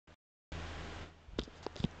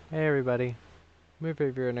Hey everybody, Movie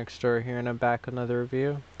Reviewer Next Door here, and I'm back with another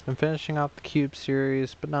review. I'm finishing off the Cube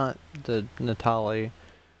series, but not the Natali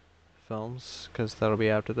films, because that'll be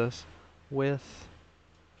after this, with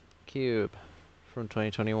Cube from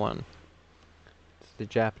 2021. It's the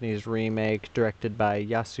Japanese remake directed by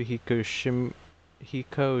Hiko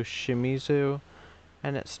Shimizu,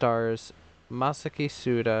 and it stars Masaki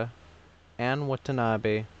Suda, Anne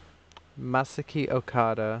Watanabe, Masaki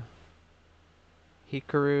Okada,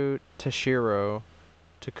 Hikaru Tashiro,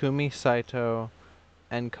 Takumi Saito,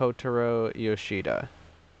 and Kotaro Yoshida.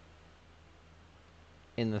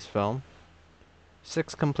 In this film,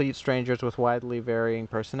 six complete strangers with widely varying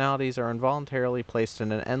personalities are involuntarily placed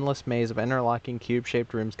in an endless maze of interlocking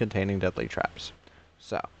cube-shaped rooms containing deadly traps.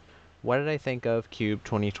 So, what did I think of Cube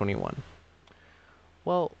 2021?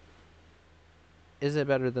 Well, is it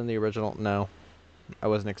better than the original? No, I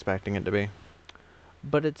wasn't expecting it to be.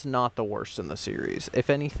 But it's not the worst in the series. If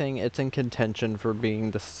anything, it's in contention for being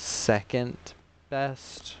the second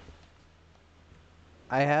best.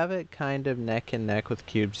 I have it kind of neck and neck with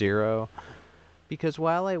Cube Zero, because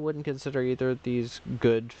while I wouldn't consider either of these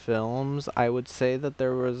good films, I would say that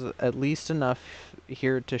there was at least enough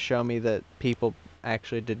here to show me that people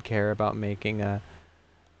actually did care about making an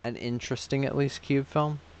interesting, at least, Cube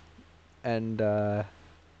film. And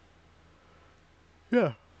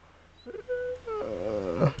yeah.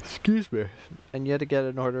 Excuse me. And yet again,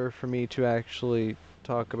 in order for me to actually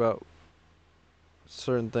talk about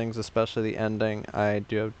certain things, especially the ending, I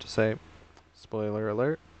do have to say, spoiler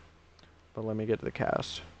alert. But let me get to the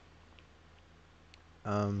cast.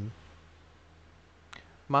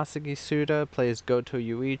 Masaki Suda plays Goto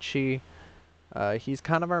Yuichi. He's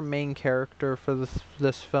kind of our main character for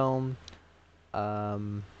this film.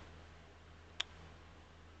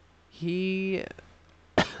 He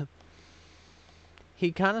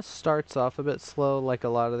he kind of starts off a bit slow, like a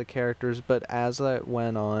lot of the characters, but as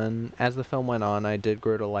the film went on, I did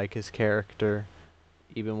grow to like his character,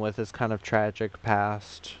 even with his kind of tragic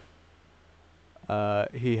past.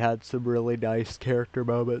 He had some really nice character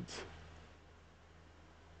moments.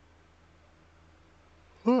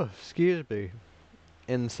 Oh, excuse me.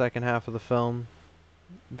 In the second half of the film,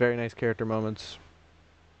 very nice character moments.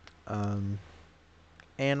 Um,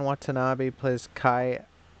 Anne Watanabe plays Kai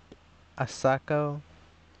Asako.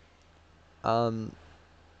 Um,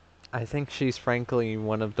 I think she's frankly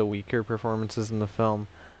one of the weaker performances in the film.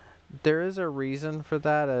 There is a reason for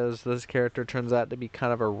that, as this character turns out to be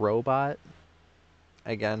kind of a robot.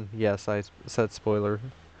 Again, yes, I said spoiler.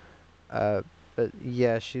 But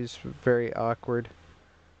yeah, she's very awkward.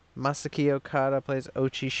 Masaki Okada plays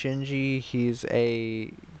Ochi Shinji. He's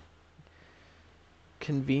a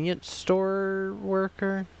convenience store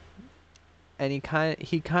worker, and he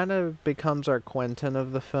kind of becomes our Quentin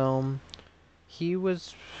of the film. He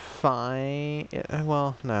was fine.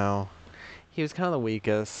 Well, no. He was kind of the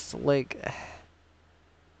weakest. Like,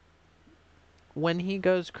 when he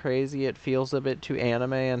goes crazy, it feels a bit too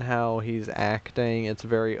anime, and how he's acting, it's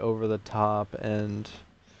very over the top. And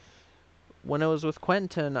when it was with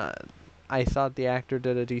Quentin, I thought the actor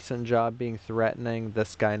did a decent job being threatening.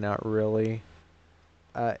 This guy, not really.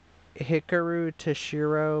 Uh, Hikaru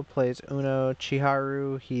Tashiro plays Uno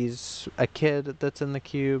Chiharu. He's a kid that's in the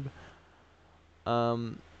cube.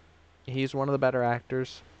 Um, he's one of the better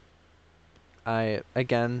actors.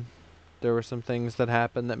 Again, there were some things that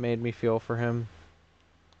happened that made me feel for him.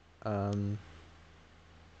 Um,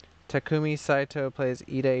 Takumi Saito plays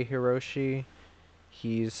Ide Hiroshi.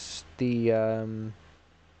 He's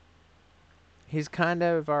he's kind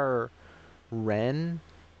of our Ren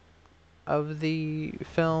of the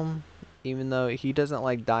film, even though he doesn't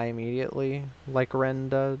like die immediately like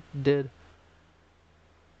Ren did.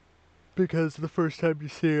 Because the first time you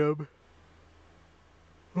see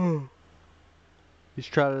him, he's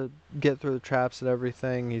trying to get through the traps and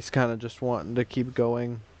everything. He's kind of just wanting to keep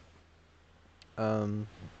going. Um,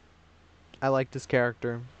 I liked his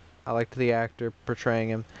character. I liked the actor portraying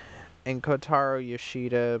him. And Kotaro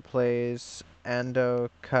Yoshida plays Ando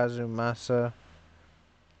Kazumasa,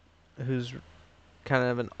 who's kind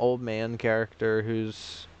of an old man character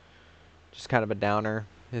who's just kind of a downer.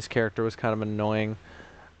 His character was kind of annoying.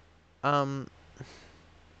 Um,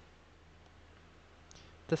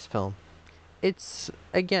 this film, it's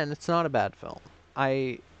not a bad film.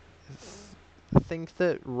 I think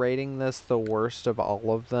that rating this the worst of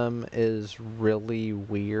all of them is really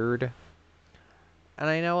weird. And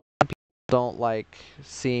I know people don't like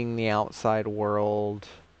seeing the outside world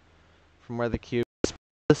from where the cube is.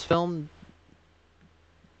 This film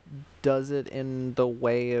does it in the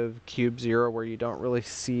way of Cube Zero, where you don't really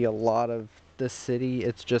see a lot of the city.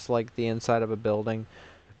 It's just like the inside of a building.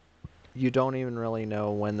 you don't even really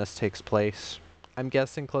know when this takes place. I'm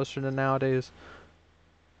guessing closer to nowadays.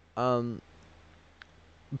 Um,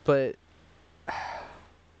 but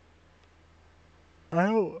I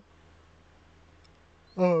don't.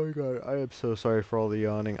 Oh my god, I am so sorry for all the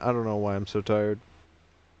yawning. I don't know why I'm so tired.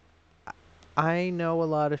 I know a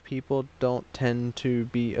lot of people don't tend to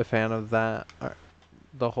be a fan of that.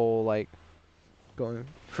 The whole, like, going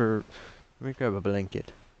for. Let me grab a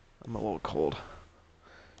blanket. I'm a little cold.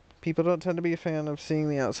 People don't tend to be a fan of seeing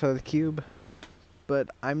the outside of the cube, but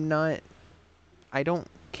I'm not. I don't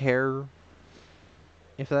care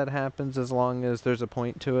if that happens as long as there's a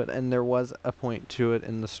point to it, and there was a point to it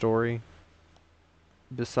in the story.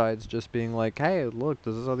 Besides just being like, hey, look,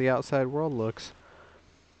 this is how the outside world looks.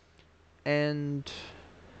 And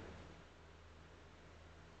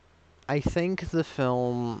I think the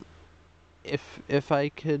film, if I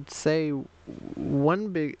could say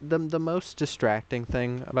the most distracting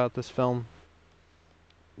thing about this film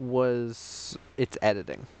was its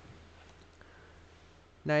editing.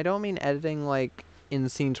 Now I don't mean editing like in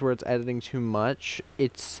scenes where it's editing too much.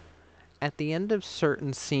 It's at the end of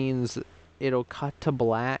certain scenes it'll cut to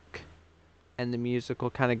black and the music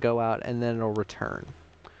will kind of go out and then it'll return.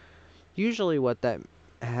 Usually what that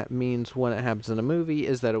means when it happens in a movie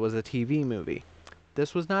is that it was a TV movie.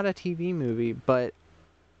 This was not a TV movie, but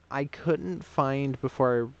I couldn't find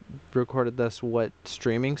before I recorded this what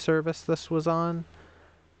streaming service this was on.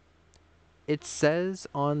 It says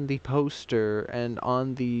on the poster and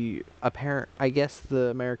on the apparent, I guess the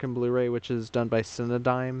American Blu-ray, which is done by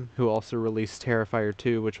Cinedigm, who also released Terrifier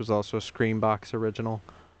 2, which was also a Screambox original.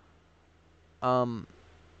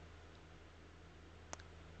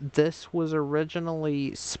 This was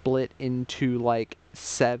originally split into like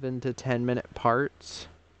 7 to 10 minute parts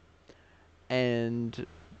and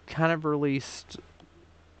kind of released,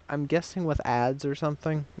 I'm guessing with ads or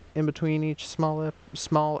something in between each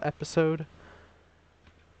small episode.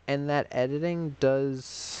 And that editing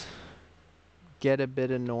does get a bit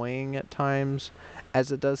annoying at times,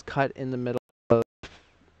 as it does cut in the middle of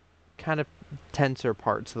kind of tenser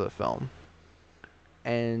parts of the film.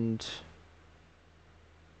 And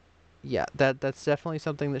yeah, that's definitely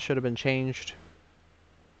something that should have been changed.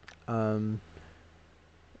 The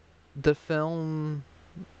film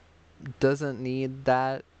doesn't need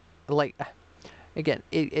that. Like, again,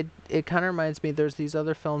 it kind of reminds me, there's these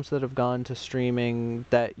other films that have gone to streaming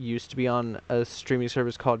that used to be on a streaming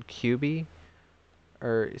service called Quibi,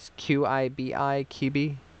 or Qibi,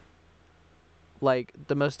 Quibi. Like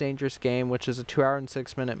The Most Dangerous Game, which is a 2 hour and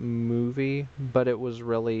 6 minute movie, but it was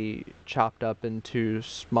really chopped up into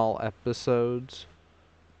small episodes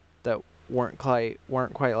that weren't quite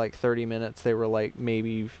like 30 minutes. They were like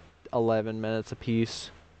maybe 11 minutes apiece.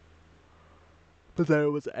 But then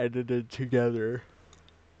it was edited together.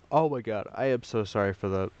 Oh my god, I am so sorry for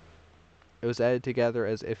that. It was edited together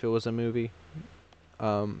as if it was a movie.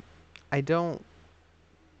 I don't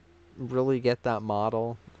really get that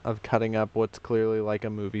model of cutting up what's clearly like a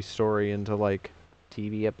movie story into like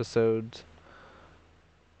TV episodes.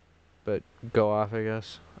 But go off, I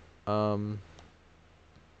guess. Another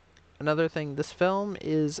thing, this film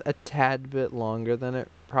is a tad bit longer than it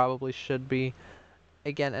probably should be.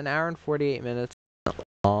 Again, an hour and 48 minutes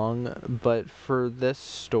long, but for this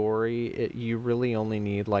story, you really only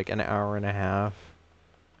need like an hour and a half.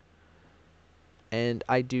 And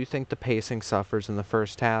I do think the pacing suffers in the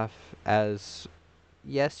first half, as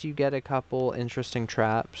yes, you get a couple interesting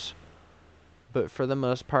traps, but for the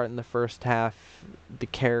most part in the first half, the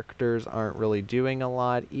characters aren't really doing a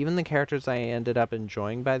lot. Even the characters I ended up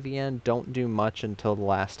enjoying by the end don't do much until the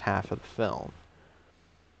last half of the film.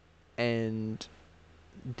 And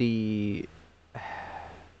the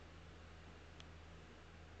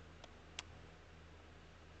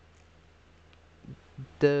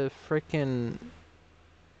freaking,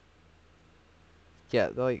 yeah,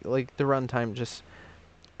 like the runtime just,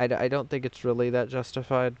 I don't think it's really that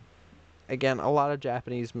justified. Again, a lot of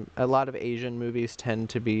a lot of Asian movies tend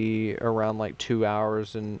to be around like 2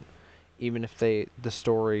 hours, and even if the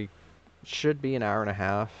story should be an hour and a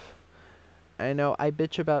half. I know I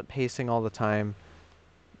bitch about pacing all the time.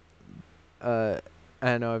 I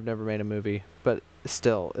know I've never made a movie, but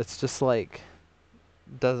still, it's just like,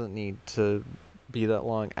 doesn't need to be that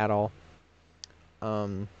long at all.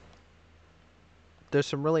 Um, there's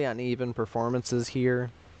some really uneven performances here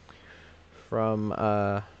from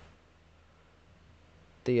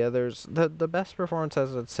the others. The best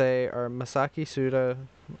performances I'd say are Masaki Suda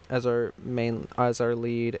as our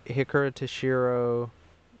lead, Hikaru Toshiro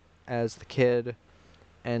as the kid,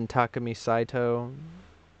 and Takumi Saito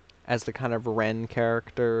as the kind of Ren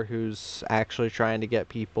character who's actually trying to get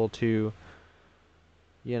people to,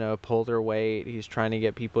 pull their weight. He's trying to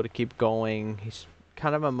get people to keep going. He's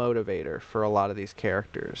kind of a motivator for a lot of these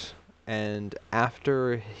characters. And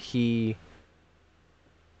after he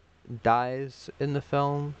dies in the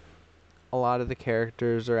film, a lot of the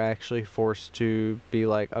characters are actually forced to be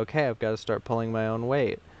like, okay, I've got to start pulling my own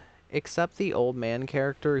weight. Except the old man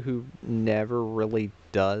character, who never really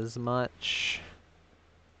does much.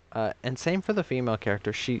 And same for the female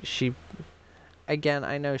character. She again,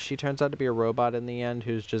 I know she turns out to be a robot in the end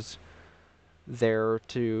who's just there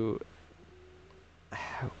to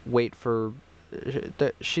wait for.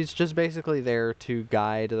 She's just basically there to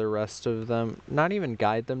guide the rest of them. Not even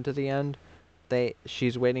guide them to the end.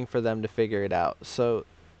 She's waiting for them to figure it out. So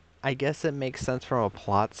I guess it makes sense from a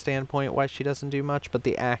plot standpoint why she doesn't do much, but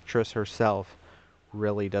the actress herself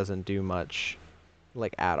really doesn't do much,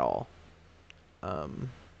 like, at all. But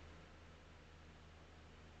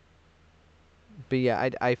yeah,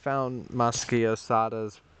 I found Masaki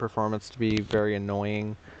Osada's performance to be very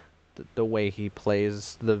annoying. The way he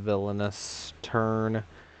plays the villainous turn,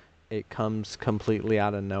 it comes completely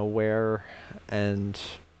out of nowhere, and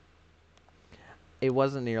it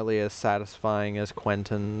wasn't nearly as satisfying as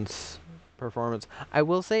Quentin's performance. I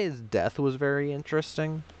will say his death was very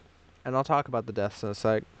interesting, and I'll talk about the deaths in a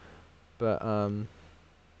sec. But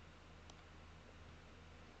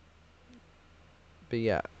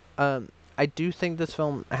yeah, I do think this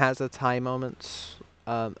film has its high moments.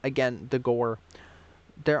 Again, the gore.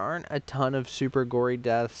 There aren't a ton of super gory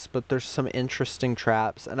deaths, but there's some interesting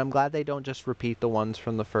traps, and I'm glad they don't just repeat the ones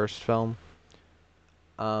from the first film.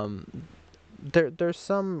 There's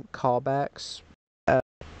some callbacks.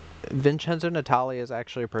 Vincenzo Natali is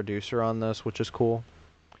actually a producer on this, which is cool.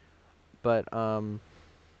 But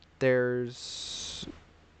there's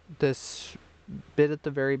this bit at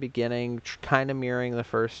the very beginning, kind of mirroring the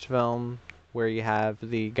first film, where you have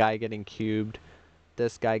the guy getting cubed.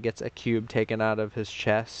 This guy gets a cube taken out of his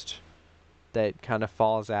chest that kind of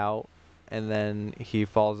falls out, and then he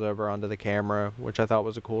falls over onto the camera, which I thought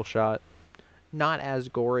was a cool shot. Not as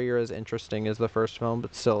gory or as interesting as the first film,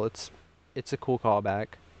 but still, it's a cool callback.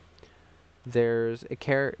 There's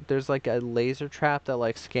like a laser trap that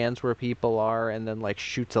like scans where people are and then like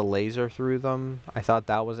shoots a laser through them. I thought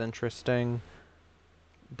that was interesting.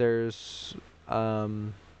 There's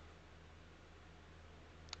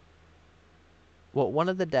one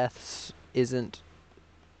of the deaths isn't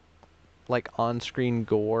like on-screen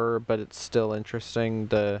gore, but it's still interesting.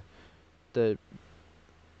 The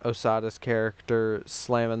Osada's character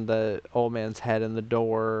slamming the old man's head in the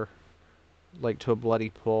door, like, to a bloody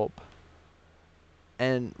pulp.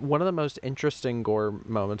 And one of the most interesting gore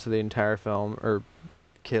moments of the entire film, or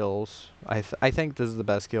kills, I think this is the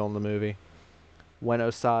best kill in the movie. When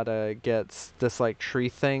Osada gets this tree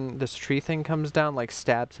thing comes down, like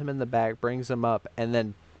stabs him in the back, brings him up, and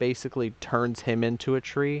then basically turns him into a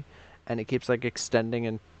tree, and it keeps like extending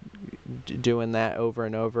and doing that over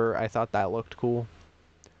and over. I thought that looked cool.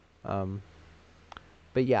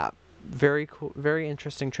 But yeah, very cool, very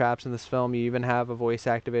interesting traps in this film. You even have a voice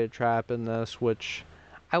activated trap in this, which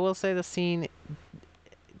I will say the scene,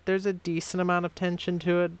 there's a decent amount of tension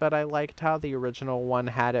to it, but I liked how the original one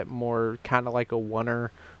had it more kind of like a oneer,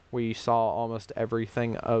 where you saw almost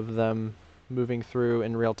everything of them moving through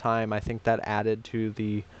in real time. I think that added to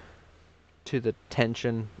the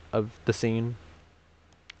tension of the scene.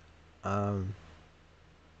 I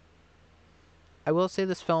will say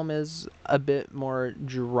this film is a bit more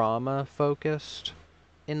drama focused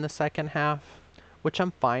in the second half, which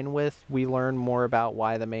I'm fine with. We learn more about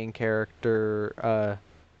why the main character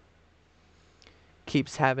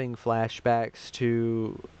keeps having flashbacks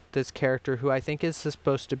to this character who I think is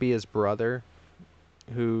supposed to be his brother,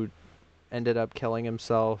 who ended up killing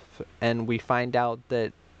himself, and we find out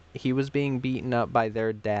that he was being beaten up by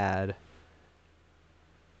their dad.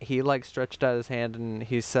 He stretched out his hand and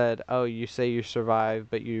he said, "Oh, you say you survived,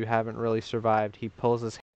 but you haven't really survived." He pulls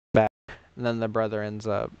his hand back, and then the brother ends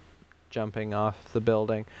up jumping off the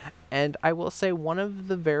building. And I will say one of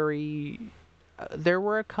the there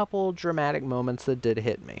were a couple dramatic moments that did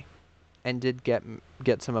hit me and did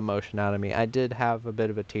get some emotion out of me. I did have a bit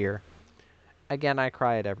of a tear. Again, I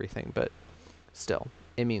cry at everything, but still,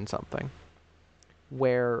 it means something.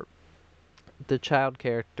 Where the child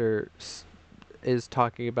character is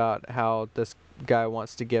talking about how this guy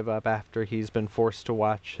wants to give up after he's been forced to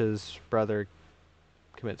watch his brother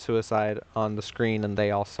commit suicide on the screen, and they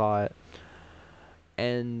all saw it.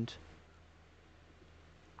 And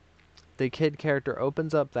the kid character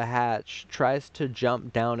opens up the hatch, tries to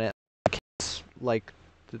jump down it, like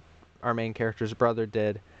our main character's brother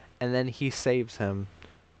did, and then he saves him,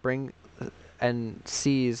 bring and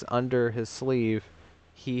sees under his sleeve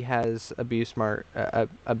he has abuse.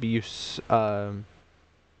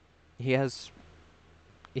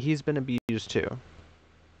 He's been abused too,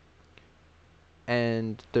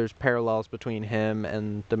 and there's parallels between him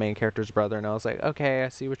and the main character's brother. And I was like, okay, I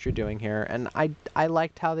see what you're doing here, and I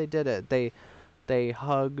liked how they did it. They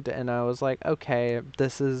hugged, and I was like, okay,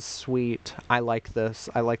 this is sweet. I like this.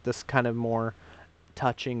 I like this kind of more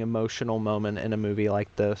touching emotional moment in a movie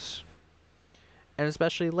like this. And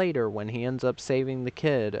especially later when he ends up saving the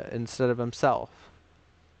kid instead of himself.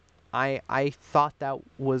 I thought that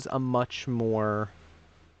was a much more,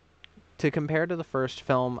 to compare to the first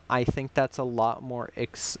film, I think that's a lot more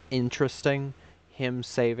interesting, him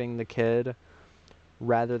saving the kid,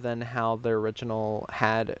 rather than how the original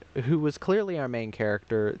had, who was clearly our main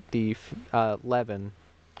character, the Levin,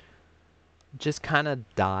 just kind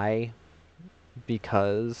of die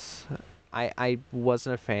because I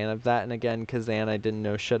wasn't a fan of that. And again, Kazan, I didn't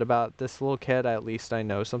know shit about this little kid. At least I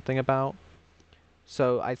know something about.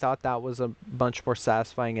 So I thought that was a much more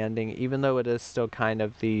satisfying ending, even though it is still kind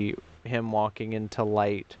of the him walking into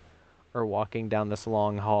light or walking down this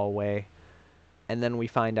long hallway. And then we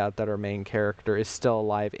find out that our main character is still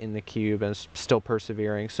alive in the cube and is still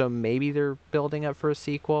persevering. So maybe they're building up for a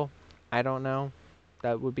sequel. I don't know.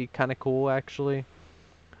 That would be kind of cool, actually.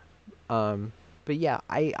 But yeah,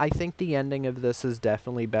 I think the ending of this is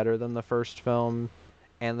definitely better than the first film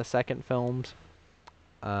and the second films.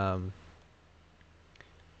 Um,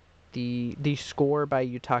 the score by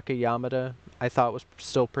Yutaka Yamada I thought was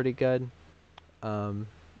still pretty good. Um,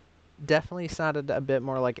 Definitely sounded a bit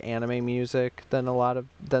more like anime music than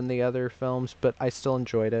the other films, but I still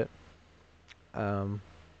enjoyed it. Um,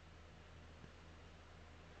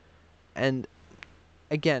 and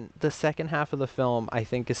again, the second half of the film I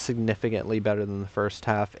think is significantly better than the first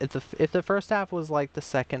half. If the first half was like the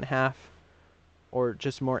second half, or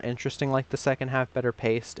just more interesting like the second half, better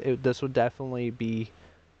paced, this would definitely be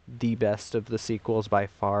the best of the sequels by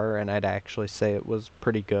far, and I'd actually say it was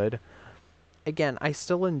pretty good. Again, I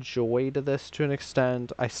still enjoyed this to an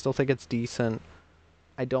extent. I still think it's decent.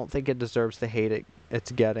 I don't think it deserves the hate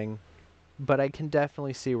it's getting, but I can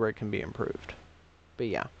definitely see where it can be improved. But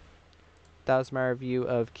yeah, that was my review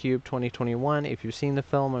of Cube 2021. If you've seen the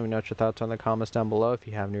film, let me know what your thoughts are in the comments down below. If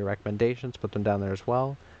you have any recommendations, put them down there as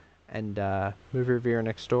well. And movie reviewer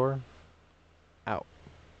next door.